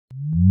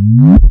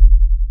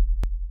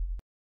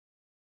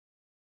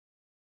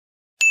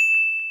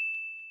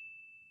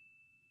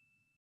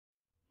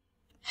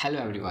Hello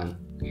everyone,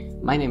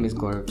 my name is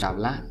Gaurav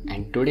Chawla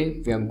and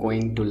today we are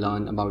going to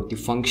learn about the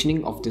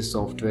functioning of the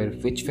software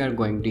which we are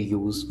going to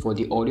use for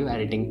the audio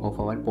editing of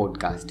our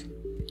podcast.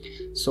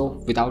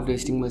 So without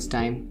wasting much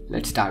time,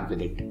 let's start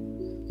with it.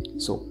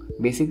 So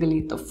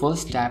basically the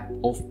first step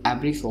of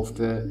every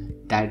software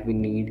that we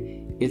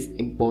need is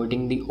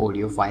importing the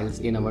audio files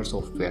in our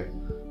software.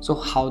 So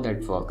how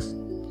that works?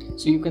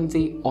 So you can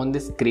see on the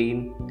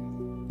screen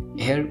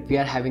here we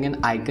are having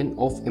an icon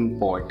of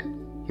import.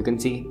 You can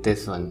see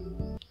this one.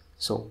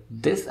 So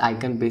this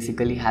icon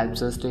basically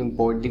helps us to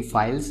import the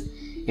files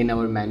in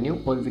our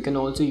menu, or we can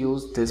also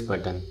use this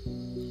button.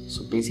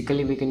 So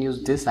basically we can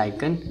use this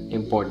icon to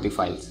import the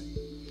files.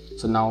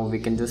 So now we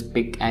can just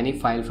pick any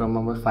file from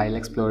our file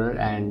explorer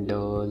and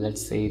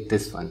let's say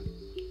this one.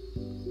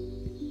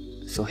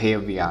 So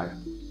here we are.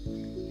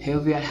 Here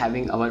we are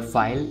having our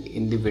file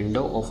in the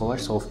window of our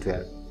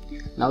software.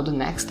 Now the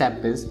next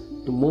step is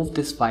to move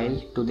this file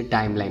to the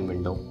timeline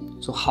window.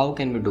 So how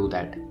can we do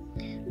that?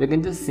 We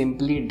can just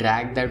simply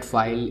drag that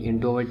file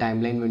into our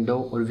timeline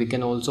window, or we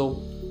can also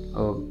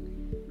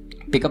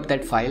pick up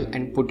that file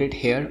and put it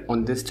here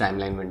on this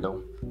timeline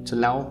window. So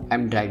now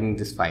I'm dragging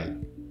this file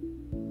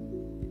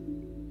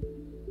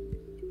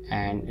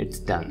and it's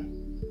done.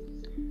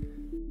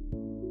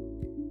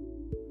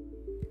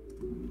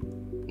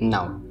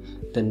 Now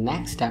the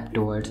next step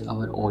towards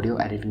our audio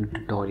editing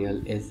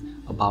tutorial is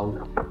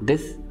about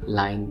this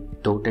line,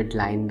 dotted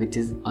line, which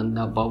is on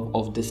the above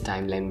of this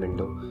timeline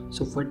window.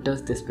 So what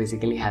does this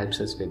basically helps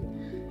us with?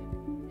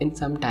 In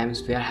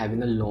sometimes we are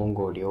having a long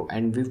audio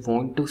and we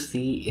want to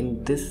see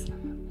in this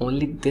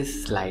only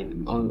this slide,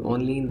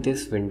 only in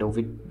this window.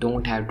 We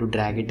don't have to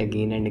drag it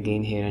again and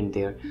again here and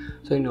there.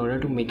 So in order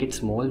to make it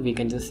small, we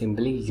can just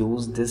simply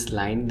use this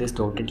line, this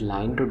dotted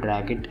line, to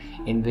drag it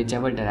in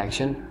whichever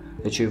direction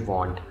which we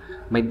want.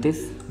 By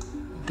this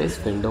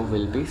window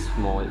will be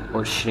small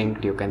or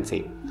shrinked, you can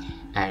say,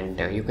 and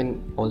you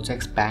can also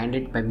expand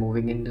it by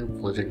moving in the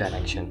opposite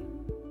direction.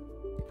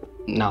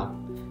 Now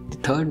the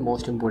third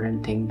most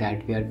important thing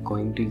that we are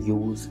going to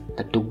use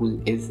the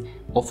tool is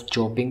of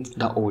chopping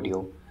the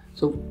audio.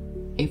 So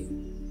if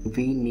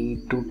we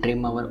need to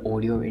trim our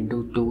audio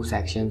into 2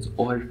 sections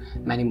or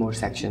many more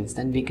sections,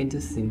 then we can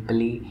just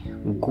simply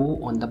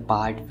go on the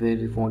part where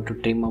we want to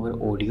trim our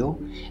audio,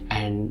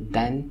 and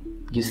then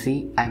you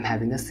see I'm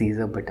having a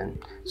scissor button.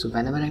 So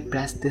whenever I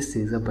press this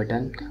scissor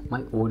button, my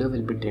audio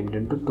will be trimmed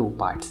into 2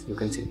 parts, you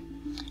can see.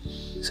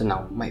 So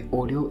now my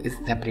audio is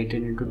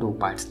separated into 2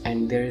 parts,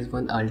 and there is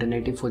one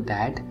alternative for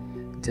that.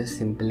 Just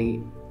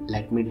simply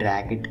let me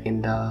drag it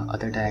in the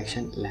other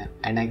direction left,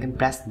 and I can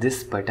press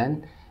this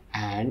button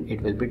and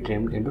it will be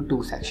trimmed into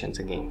 2 sections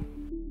again.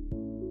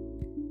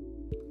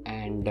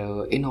 And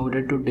in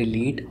order to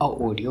delete a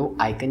audio,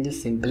 I can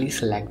just simply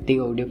select the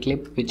audio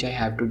clip which I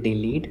have to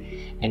delete,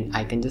 and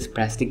I can just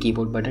press the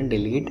keyboard button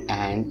delete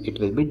and it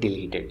will be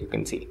deleted. You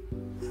can see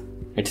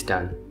it's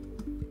done.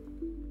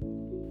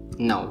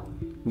 Now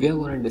we are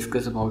going to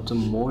discuss about some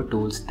more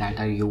tools that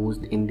are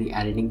used in the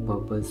editing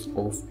purpose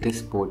of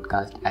this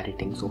podcast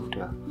editing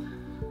software.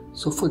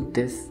 So for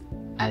this,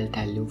 I'll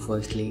tell you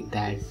firstly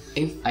that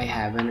if I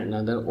have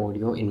another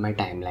audio in my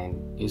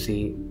timeline, you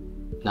see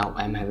now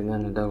I'm having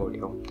another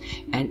audio,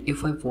 and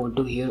if I want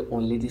to hear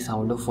only the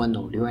sound of one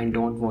audio and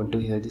don't want to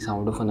hear the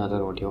sound of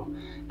another audio,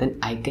 then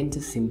I can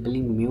just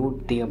simply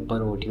mute the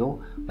upper audio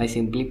by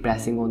simply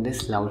pressing on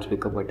this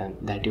loudspeaker button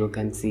that you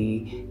can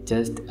see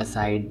just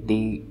aside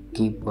the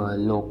keep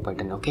lock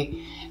button,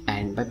 okay?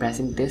 And by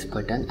pressing this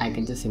button, I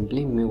can just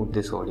simply mute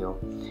this audio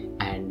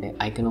and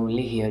I can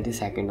only hear the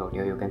second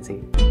audio, you can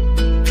see.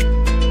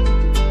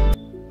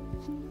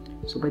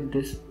 So by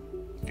this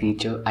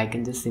feature, I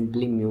can just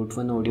simply mute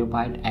one audio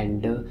part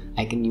and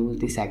I can use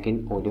the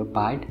second audio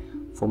part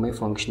for my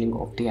functioning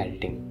of the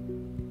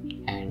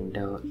editing. And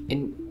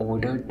in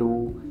order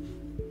to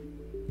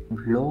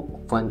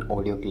lock one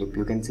audio clip,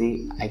 you can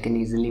see I can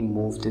easily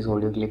move this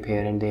audio clip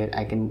here and there.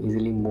 I can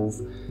easily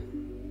move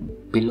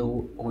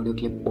below audio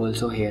clip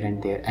also here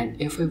and there. And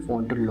if I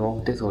want to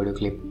lock this audio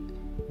clip,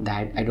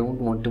 that I don't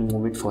want to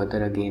move it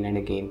further again and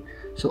again,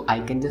 so I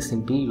can just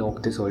simply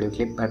lock this audio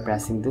clip by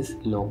pressing this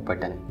lock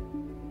button.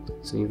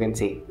 So you can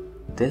see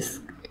this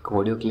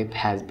audio clip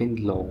has been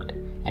locked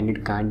and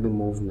it can't be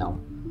moved now.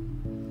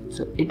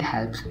 So it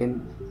helps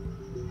in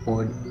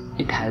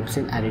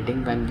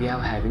editing when we are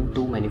having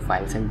too many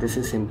files, and this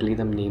is simply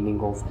the naming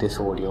of this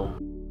audio.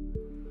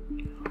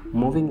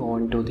 Moving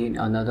on to the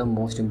another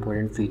most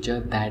important feature,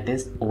 that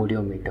is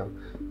audio meter.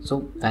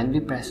 So when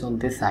we press on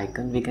this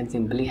icon, we can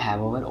simply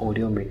have our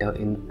audio meter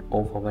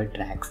of our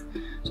tracks.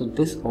 So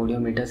this audio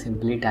meter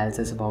simply tells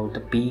us about the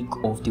peak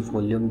of the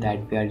volume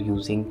that we are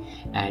using,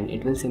 and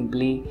it will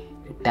simply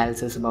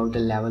tells us about the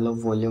level of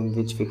volume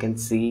which we can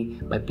see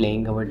by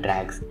playing our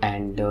tracks.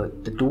 And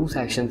the 2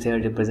 sections here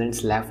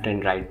represents left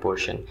and right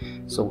portion.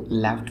 So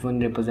left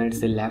one represents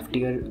the left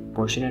ear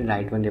portion and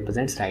right one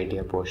represents right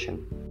ear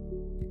portion.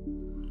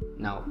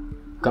 Now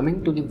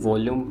coming to the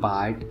volume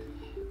part,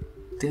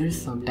 there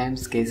is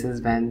sometimes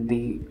cases when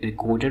the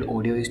recorded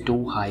audio is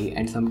too high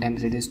and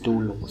sometimes it is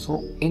too low.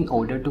 So in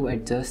order to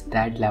adjust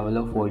that level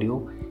of audio,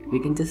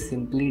 we can just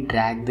simply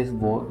drag this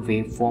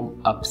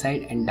waveform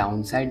upside and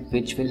downside,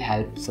 which will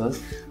help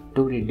us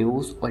to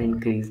reduce or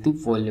increase the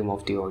volume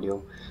of the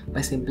audio.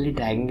 By simply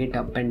dragging it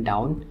up and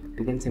down,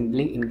 we can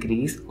simply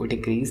increase or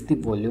decrease the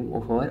volume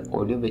of our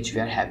audio which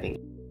we are having.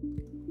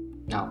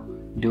 Now,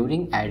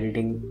 during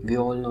editing, we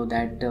all know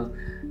that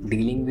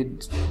dealing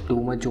with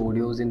too much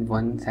audios in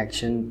one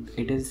section,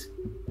 it is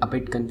a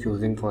bit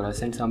confusing for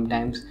us, and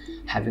sometimes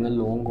having a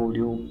long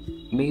audio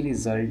may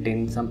result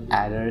in some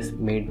errors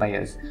made by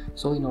us.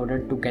 So in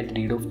order to get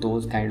rid of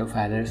those kind of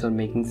errors or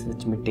making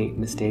such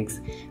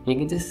mistakes, we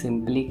can just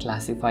simply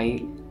classify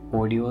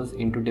audios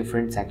into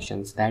different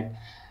sections. That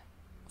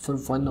for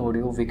one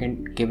audio we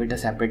can give it a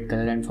separate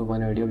color, and for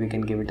one audio we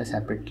can give it a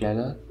separate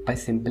color by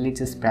simply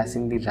just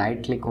pressing the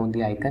right click on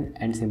the icon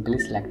and simply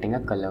selecting a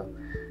color.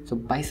 So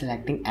by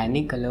selecting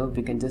any color,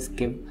 we can just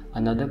give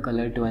another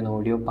color to an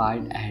audio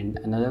part and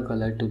another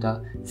color to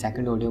the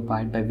second audio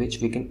part, by which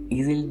we can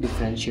easily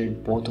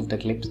differentiate both of the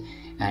clips,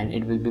 and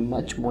it will be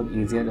much more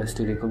easier us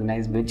to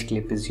recognize which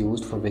clip is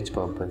used for which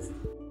purpose.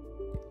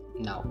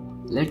 Now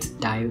let's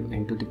dive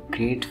into the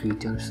great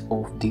features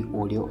of the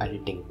audio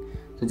editing.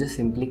 So just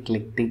simply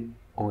click the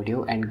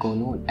audio and go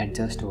on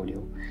adjust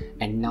audio,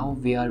 and now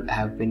we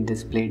have been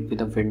displayed with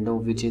a window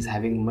which is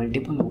having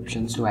multiple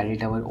options to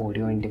edit our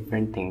audio in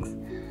different things.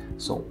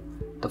 So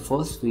the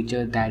first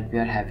feature that we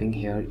are having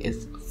here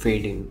is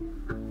fade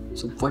in.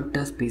 So what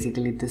does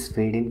basically this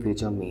fade in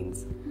feature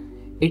means?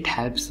 It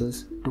helps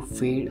us to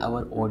fade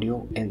our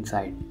audio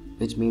inside,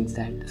 which means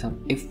that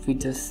if we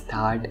just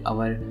start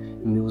our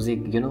music,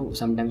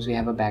 sometimes we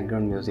have a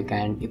background music,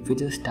 and if we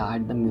just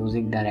start the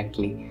music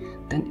directly,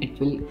 then it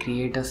will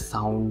create a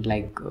sound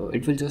like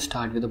it will just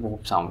start with a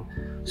pop sound.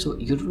 So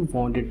you don't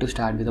want it to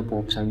start with a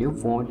pop sound, you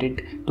want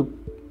it to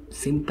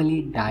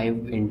simply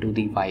dive into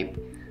the vibe.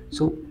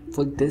 So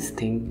for this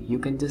thing, you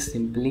can just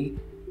simply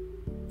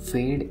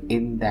fade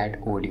in that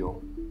audio.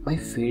 By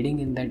fading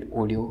in that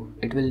audio,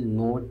 it will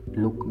not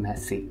look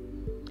messy.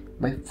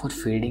 For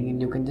fading in,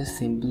 you can just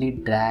simply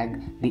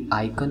drag the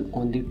icon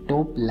on the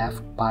top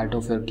left part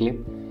of your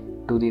clip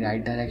to the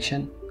right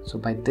direction. So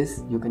by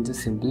this, you can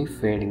just simply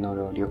fade in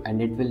your audio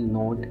and it will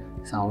not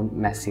sound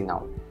messy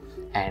now.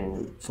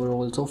 And for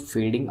also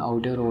fading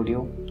out your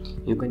audio,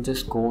 you can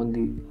just go on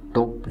the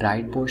top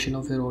right portion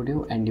of your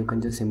audio and you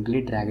can just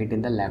simply drag it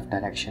in the left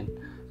direction.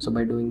 So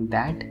by doing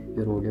that,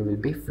 your audio will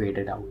be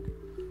faded out.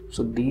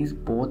 So these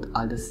both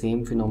are the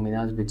same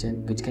phenomena which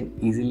can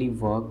easily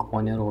work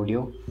on your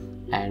audio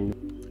and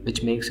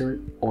which makes your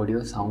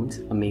audio sounds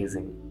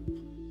amazing.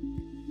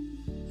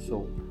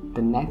 So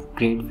the next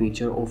great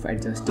feature of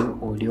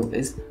adjusting audio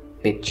is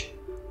pitch.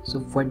 So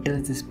what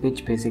does this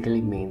pitch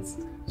basically means?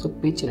 So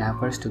pitch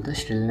refers to the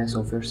shrillness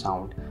of your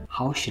sound.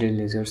 How shrill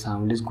is your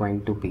sound is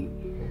going to be.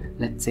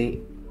 Let's say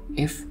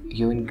if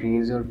you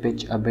increase your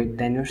pitch a bit,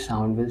 then your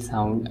sound will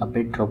sound a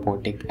bit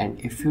robotic,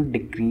 and if you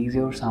decrease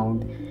your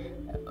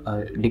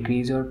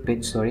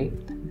pitch,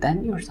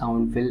 then your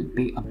sound will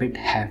be a bit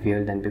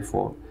heavier than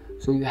before.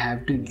 So you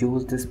have to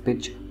use this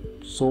pitch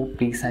so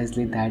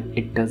precisely that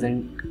it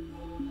doesn't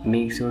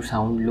makes your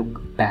sound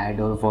look bad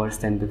or worse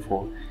than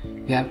before.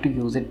 You have to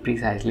use it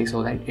precisely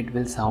so that it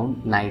will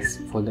sound nice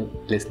for the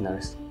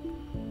listeners,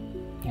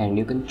 and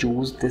you can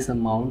choose this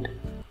amount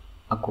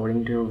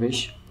according to your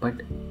wish, but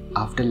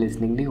after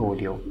listening the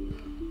audio.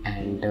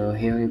 And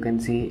here you can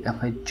see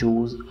if I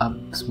choose a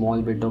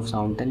small bit of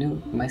sound,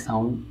 then my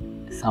sound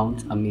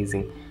sounds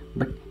amazing.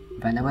 But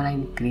whenever I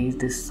increase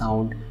this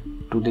sound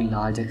to the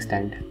large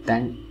extent,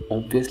 then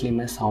obviously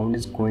my sound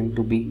is going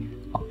to be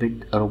a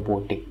bit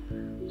robotic.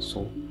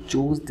 So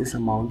choose this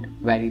amount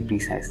very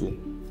precisely.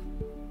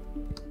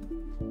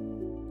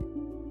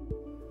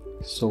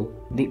 So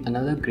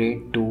another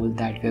great tool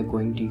that we are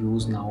going to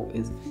use now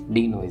is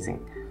denoising.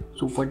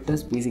 So what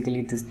does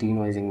basically this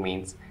denoising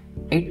means?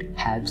 It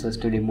helps us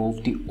to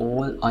remove the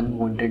all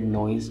unwanted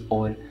noise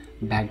or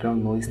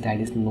background noise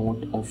that is not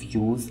of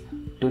use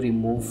to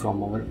remove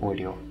from our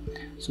audio.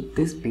 So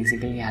this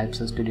basically helps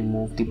us to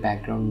remove the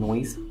background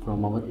noise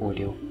from our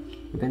audio.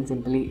 You can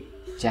simply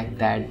check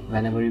that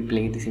whenever you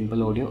play the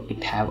simple audio,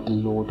 it have a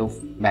lot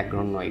of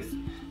background noise.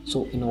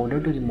 So in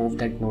order to remove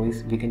that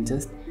noise, we can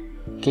just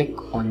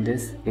click on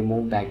this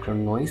remove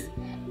background noise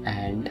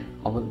and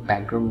our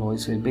background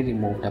noise will be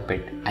removed a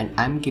bit. And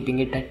I'm keeping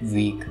it at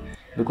weak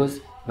because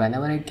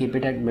whenever I keep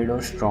it at mid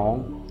or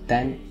strong,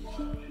 then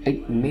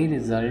it may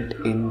result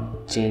in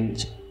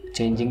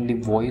changing the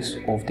voice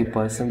of the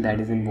person that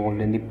is involved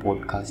in the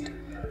podcast.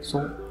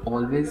 So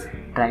always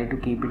try to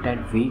keep it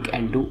at weak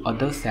and do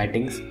other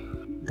settings.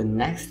 The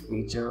next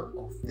feature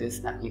of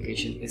this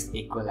application is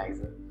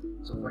equalizer.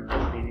 So what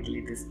does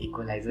basically this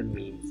equalizer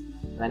means?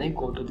 When I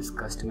go to this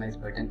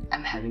customize button,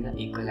 I'm having an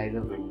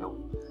equalizer window.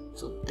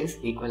 So this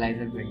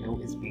equalizer window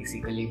is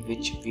basically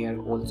which we are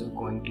also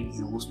going to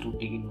use to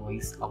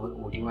denoise our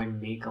audio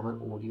and make our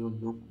audio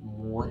look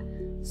more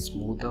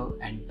smoother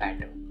and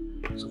better.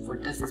 So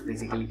what does this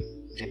basically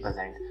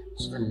represent?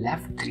 So the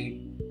left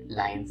 3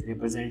 lines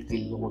represent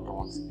the low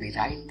tones, the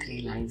right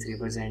 3 lines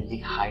represent the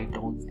high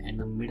tones, and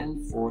the middle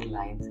 4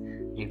 lines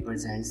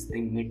represents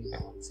the mid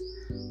tones.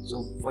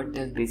 So what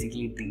does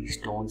basically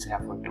these tones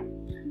refer to?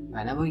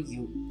 Whenever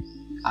you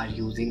are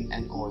using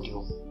an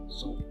audio,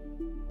 so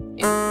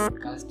in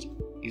podcast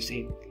you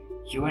say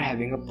you are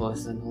having a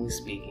person who is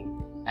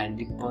speaking, and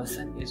the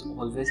person is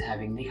always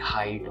having the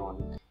high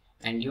tone,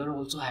 and you are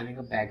also having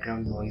a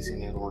background noise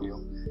in your audio,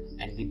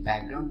 and the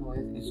background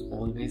noise is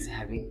always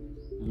having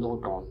low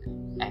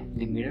tone, and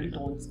the middle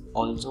tones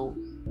also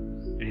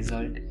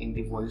result in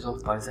the voice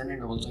of person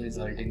and also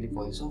result in the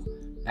voice of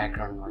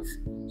background noise.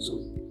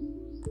 So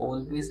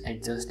always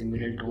adjust the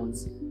middle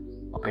tones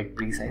a bit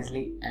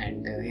precisely,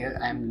 and here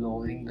I am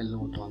lowering the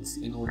low tones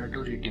in order to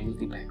reduce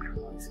the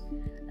background noise,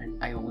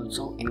 and I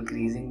also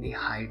increasing the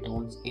high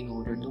tones in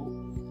order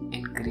to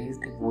increase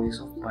the voice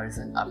of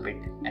person a bit,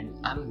 and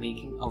I'm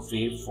making a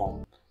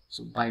waveform,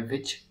 so by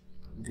which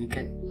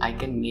I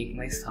can make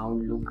my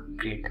sound look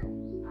greater.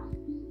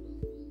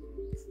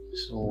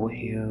 So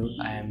here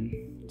I am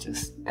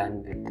just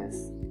done with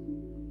this.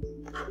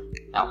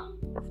 Now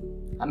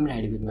I'm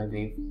ready with my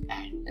wave,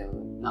 and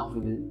now we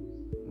will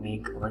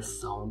make our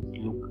sound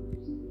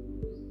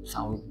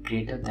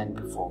greater than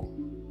before.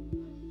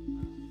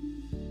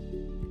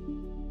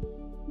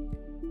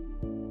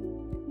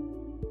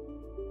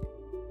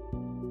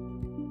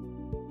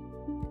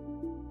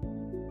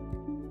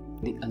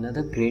 The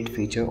another great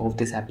feature of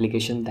this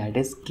application, that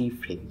is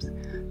keyframes.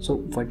 So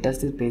what does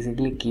this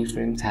basically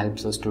keyframes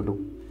helps us to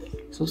do?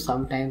 So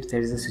sometimes there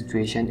is a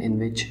situation in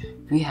which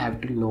we have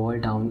to lower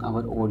down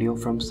our audio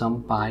from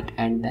some part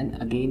and then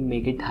again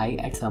make it high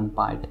at some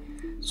part.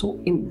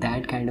 So in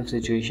that kind of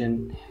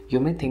situation, you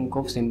may think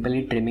of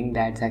simply trimming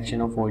that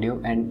section of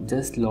audio and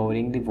just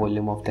lowering the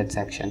volume of that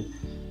section.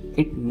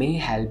 It may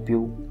help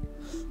you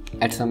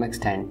at some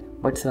extent,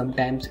 but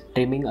sometimes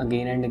trimming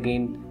again and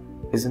again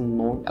is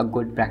not a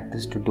good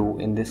practice to do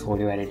in this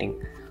audio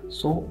editing.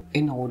 So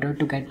in order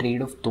to get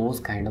rid of those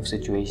kind of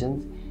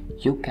situations,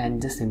 you can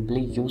just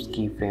simply use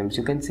keyframes.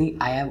 You can see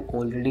I have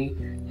already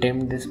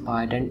trimmed this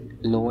part and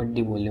lowered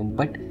the volume,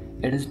 but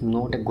it is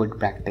not a good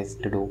practice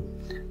to do.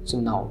 So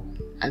now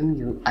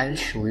I'll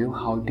show you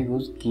how to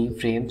use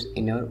keyframes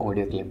in your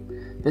audio clip.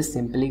 Just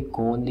simply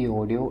go on the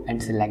audio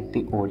and select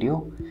the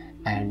audio,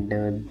 and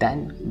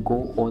then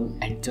go on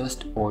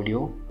adjust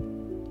audio,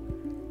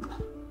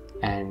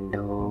 and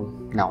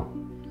now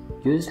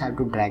you just have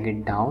to drag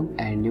it down,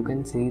 and you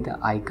can see the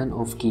icon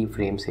of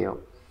keyframes here,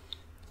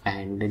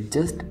 and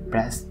just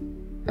press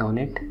on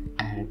it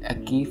and a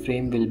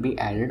keyframe will be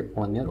added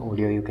on your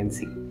audio, you can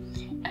see.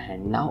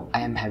 And now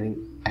I am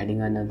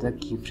adding another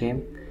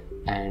keyframe,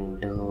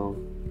 and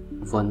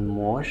one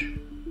more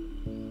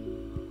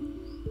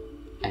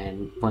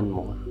and one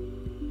more.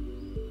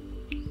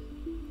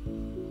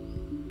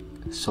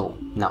 So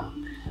now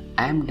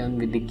I am done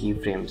with the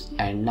keyframes,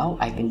 and now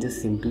I can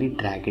just simply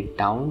drag it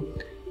down,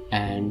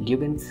 and you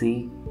can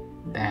see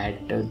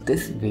that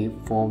this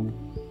waveform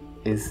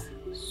is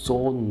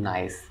so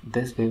nice.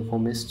 This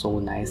waveform is so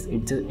nice.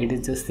 It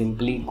is just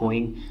simply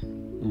going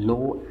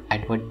low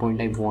at what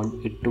point I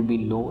want it to be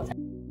low.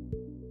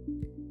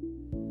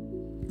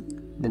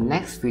 The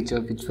next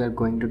feature which we are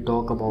going to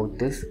talk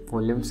about is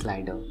volume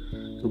slider.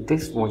 So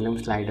this volume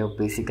slider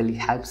basically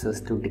helps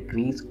us to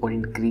decrease or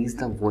increase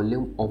the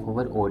volume of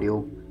our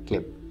audio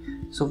clip.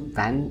 So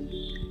when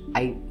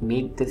I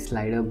make this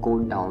slider go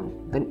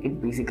down, then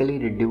it basically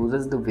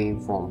reduces the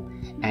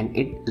waveform and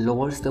it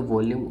lowers the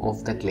volume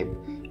of the clip.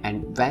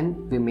 And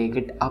when we make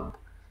it up,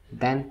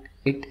 then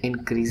it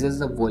increases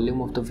the volume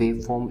of the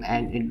waveform,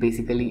 and it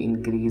basically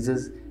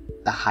increases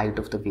the height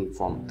of the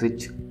waveform,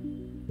 which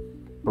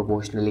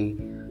proportionally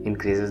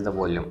increases the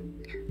volume.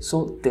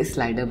 So this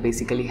slider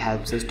basically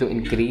helps us to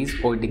increase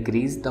or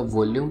decrease the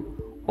volume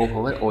of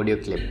our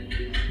audio clip.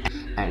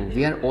 And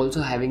we are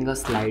also having a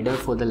slider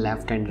for the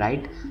left and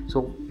right.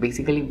 So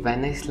basically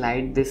when I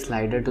slide this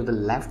slider to the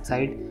left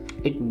side,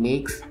 it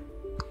makes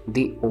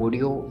the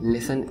audio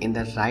listen in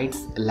the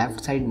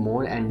left side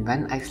more, and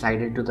when I slide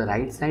it to the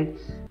right side,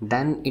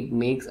 then it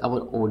makes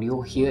our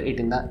audio hear it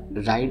in the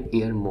right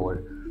ear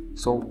more.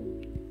 So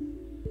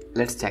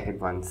let's check it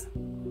once.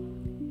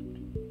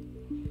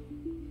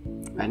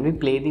 When we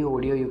play the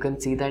audio, you can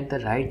see that the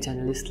right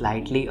channel is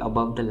slightly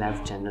above the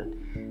left channel,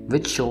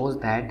 which shows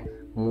that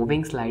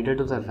moving slider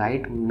to the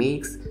right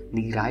makes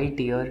the right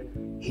ear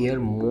hear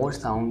more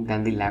sound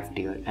than the left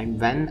ear. And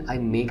when I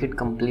make it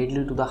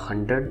completely to the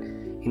 100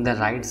 in the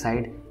right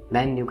side,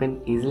 then you can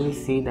easily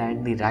see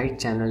that the right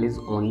channel is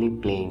only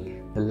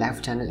playing, the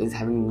left channel is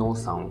having no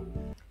sound.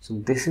 So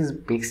this is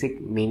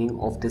basic meaning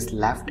of this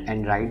left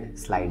and right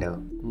slider.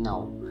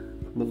 Now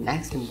the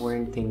next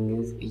important thing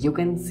is, you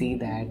can see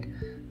that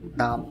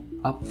the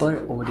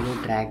upper audio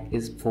track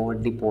is for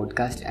the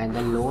podcast and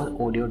the lower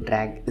audio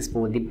track is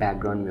for the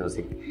background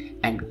music,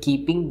 and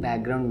keeping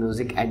background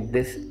music at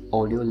this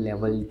audio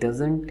level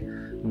doesn't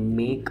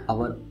make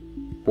our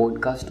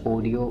podcast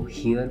audio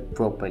hear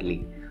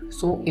properly.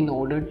 So in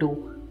order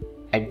to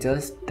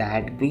adjust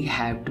that, we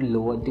have to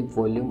lower the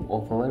volume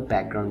of our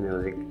background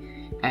music,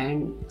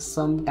 and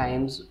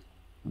sometimes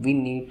we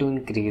need to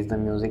increase the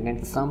music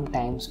and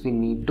sometimes we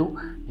need to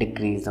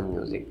decrease the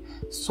music.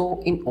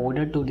 So in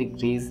order to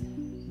decrease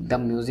the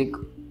music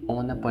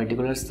on a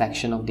particular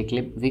section of the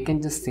clip, we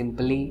can just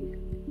simply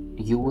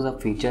use a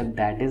feature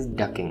that is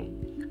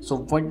ducking. So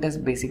what does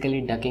basically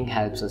ducking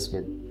helps us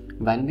with?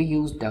 When we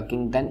use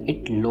ducking, then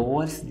it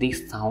lowers the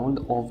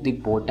sound of the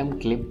bottom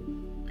clip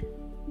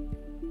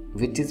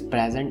which is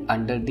present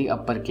under the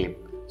upper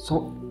clip.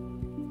 So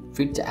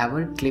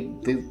whichever clip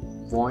we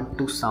want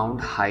to sound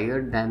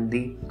higher than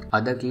the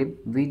other clip,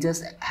 we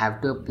just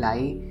have to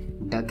apply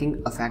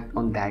ducking effect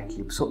on that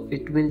clip, so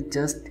it will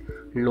just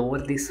lower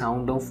the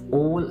sound of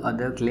all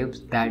other clips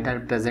that are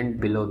present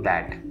below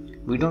that.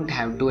 We don't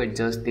have to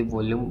adjust the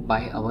volume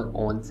by our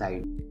own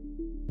side.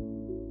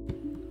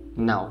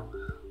 Now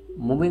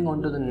moving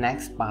on to the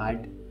next part,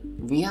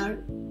 we are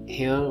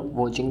here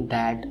watching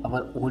that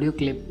our audio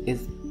clip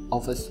is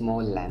of a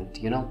small length,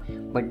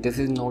 but this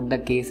is not the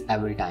case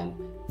every time.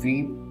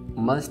 We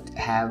must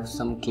have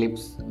some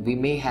clips, we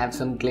may have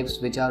some clips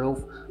which are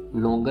of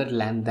longer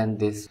length than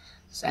this,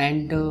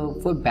 and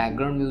for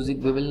background music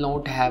we will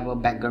not have a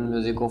background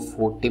music of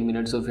 40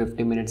 minutes or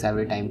 50 minutes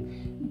every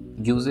time.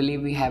 Usually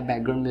we have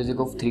background music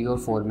of 3 or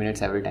 4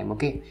 minutes every time.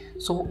 Okay,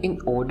 so in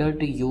order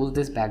to use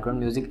this background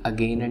music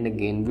again and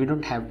again, we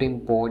don't have to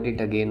import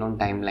it again on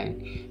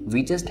timeline.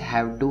 We just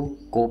have to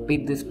copy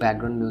this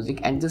background music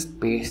and just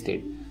paste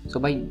it. So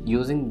by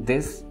using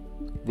this,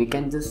 we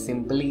can just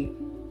simply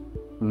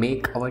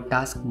make our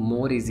task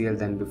more easier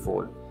than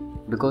before,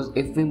 because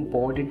if we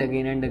import it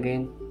again and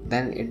again,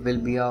 then it will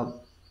be a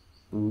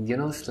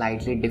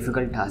slightly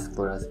difficult task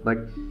for us. But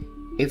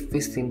if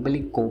we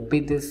simply copy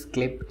this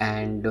clip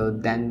and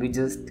then we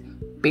just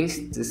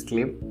paste this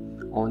clip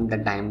on the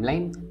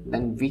timeline,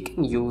 then we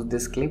can use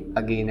this clip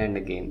again and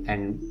again,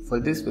 and for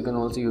this we can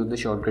also use the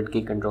shortcut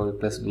key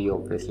Ctrl+V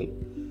obviously.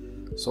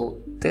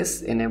 So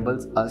this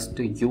enables us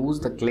to use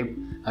the clip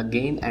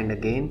again and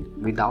again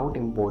without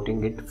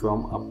importing it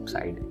from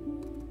upside.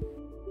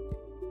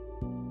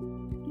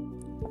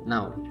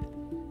 Now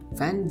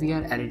when we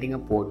are editing a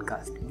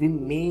podcast, we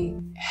may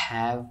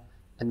have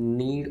a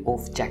need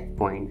of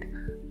checkpoint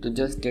to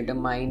just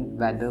determine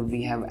whether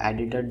we have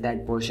edited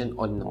that portion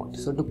or not.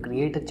 So to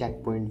create a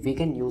checkpoint, we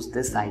can use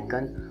this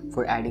icon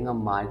for adding a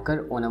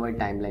marker on our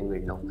timeline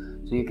window.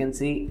 So you can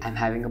see I'm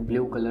having a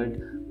blue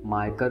colored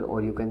marker,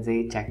 or you can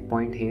say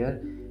checkpoint here,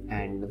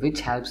 and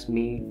which helps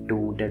me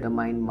to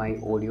determine my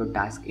audio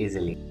task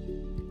easily.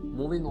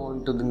 Moving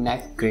on to the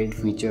next great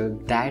feature,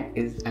 that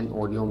is an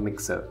audio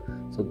mixer.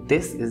 So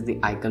this is the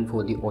icon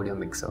for the audio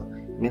mixer.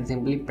 You can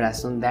simply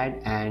press on that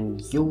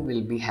and you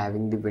will be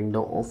having the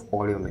window of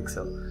audio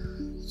mixer.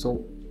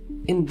 So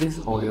in this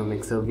audio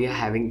mixer we are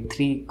having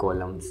 3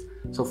 columns.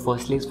 So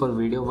firstly is for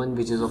video 1,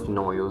 which is of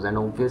no use, and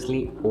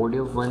obviously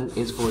audio 1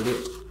 is for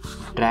the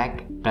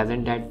track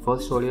present at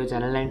first audio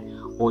channel,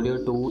 and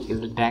audio 2 is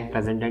the track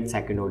present at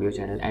second audio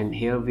channel. And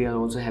here we are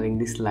also having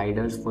the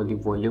sliders for the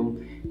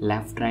volume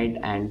left, right,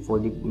 and for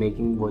the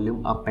making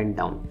volume up and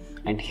down.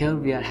 And here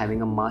we are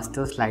having a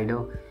master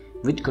slider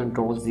which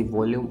controls the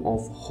volume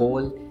of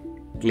whole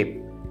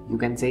clip. You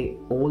can say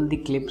all the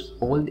clips,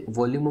 all the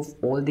volume of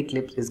all the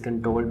clips is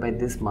controlled by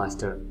this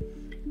master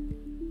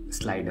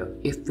slider.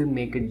 If we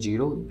make it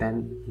 0,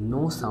 then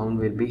no sound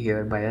will be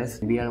heard by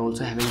us. We are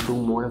also having 2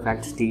 more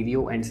effects,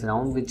 stereo and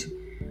surround, which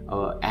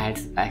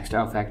adds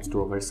extra effects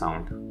to our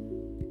sound.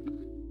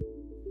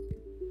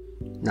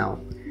 Now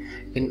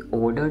in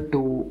order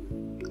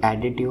to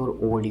edit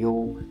your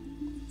audio,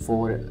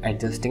 for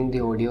adjusting the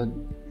audio,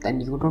 then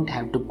you don't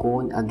have to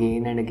go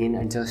again and again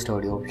adjust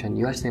audio option.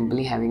 You are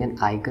simply having an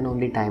icon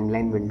on the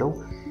timeline window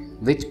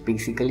which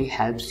basically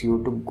helps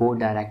you to go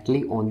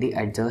directly on the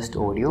adjust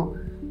audio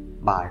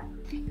bar.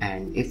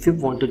 And if you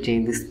want to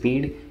change the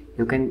speed,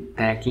 you can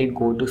directly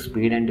go to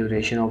speed and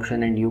duration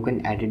option and you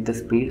can edit the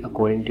speed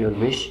according to your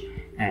wish,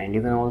 and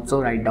you can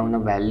also write down a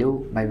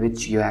value by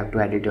which you have to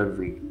edit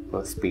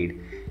your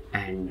speed,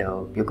 and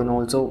you can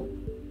also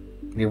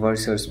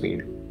reverse your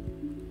speed.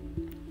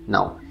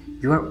 Now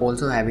you are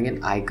also having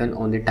an icon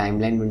on the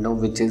timeline window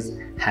which is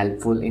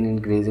helpful in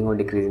increasing or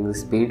decreasing the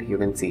speed. You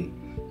can see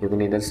you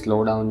can either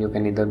slow down, you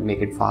can either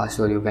make it fast,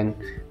 or you can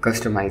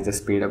customize the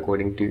speed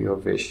according to your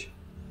wish.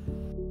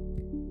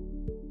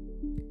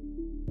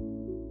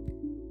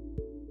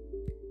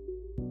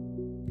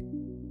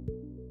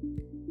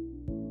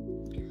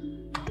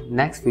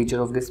 Next feature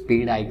of the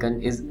speed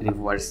icon is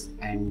reverse,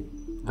 and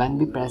when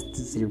we press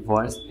this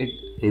reverse, it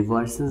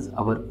reverses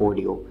our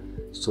audio.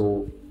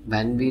 So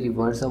when we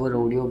reverse our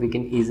audio, we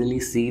can easily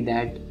see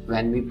that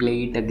when we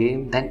play it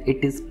again, then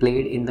it is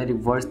played in the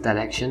reverse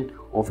direction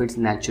of its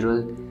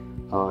natural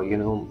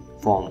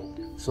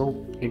form.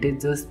 So it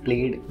is just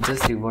played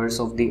just reverse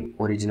of the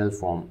original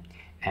form.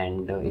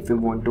 And if we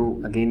want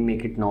to again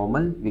make it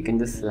normal, we can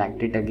just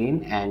select it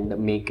again and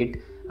make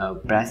it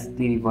press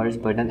the reverse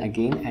button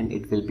again, and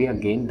it will be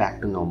again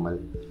back to normal.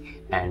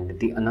 And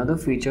the another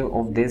feature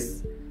of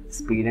this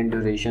speed and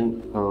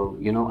duration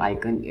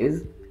icon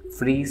is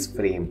freeze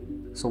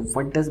frame. So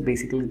what does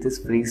basically this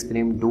freeze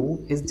frame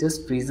do is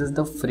just freezes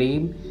the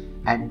frame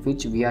at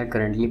which we are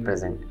currently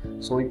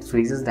present. So it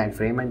freezes that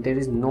frame and there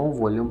is no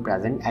volume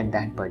present at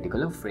that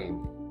particular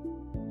frame.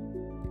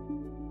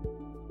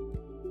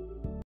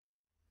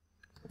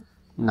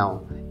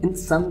 Now, in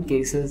some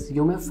cases,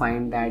 you may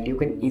find that you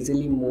can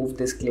easily move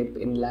this clip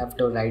in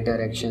left or right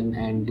direction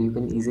and you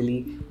can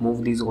easily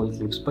move these all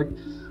clips. But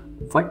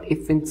what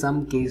if in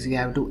some case you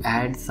have to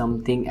add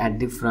something at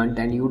the front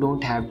and you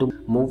don't have to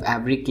move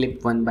every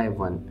clip one by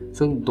one?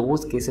 So in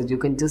those cases, you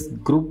can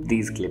just group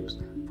these clips.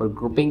 For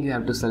grouping, you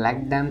have to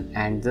select them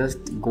and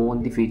just go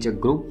on the feature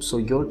group. So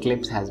your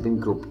clips has been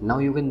grouped. Now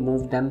you can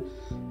move them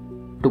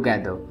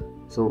together.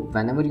 So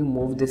whenever you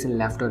move this in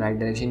left or right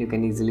direction, you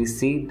can easily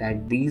see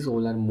that these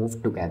all are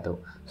moved together.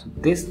 So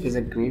this is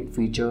a great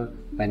feature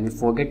when we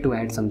forget to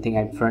add something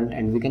at front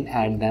and we can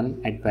add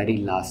them at very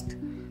last.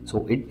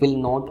 So it will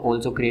not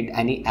also create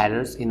any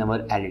errors in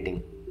our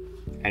editing,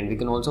 and we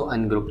can also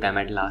ungroup them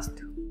at last.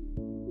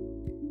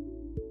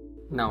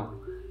 Now,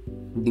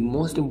 the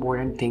most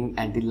important thing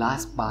at the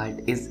last part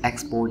is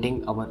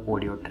exporting our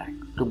audio track.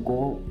 To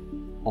go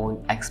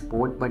on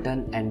export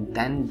button and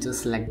then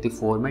just select the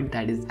format,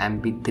 that is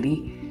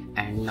MP3,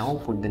 and now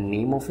put the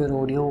name of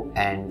your audio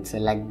and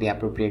select the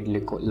appropriate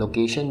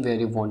location where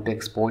you want to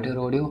export your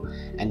audio,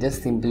 and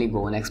just simply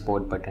go on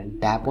export button,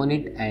 tap on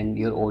it, and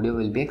your audio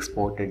will be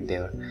exported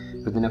there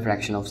within a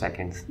fraction of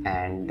seconds.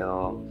 And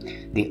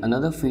the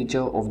another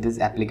feature of this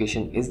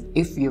application is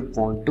if you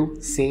want to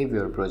save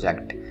your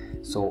project.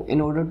 So in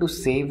order to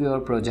save your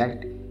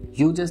project,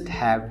 you just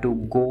have to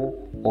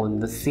go on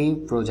the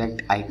save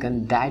project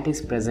icon that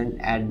is present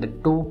at the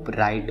top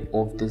right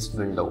of this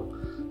window.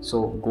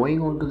 So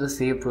going on to the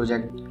save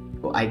project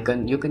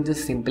icon, you can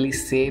just simply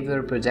save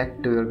your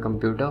project to your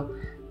computer,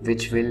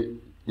 which will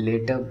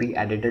later be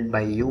edited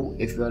by you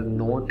if you are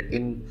not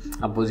in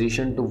a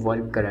position to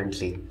work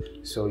currently.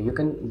 So you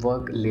can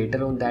work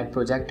later on that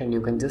project and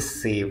you can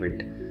just save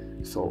it.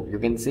 So you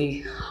can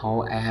see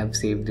how I have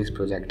saved this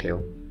project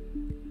here.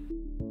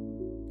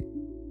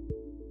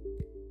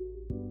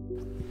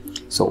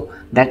 So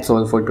that's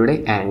all for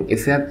today, and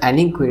if you have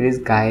any queries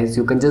guys,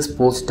 you can just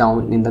post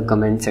down in the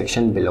comment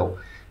section below.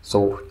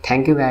 So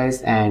thank you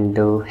guys, and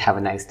have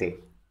a nice day.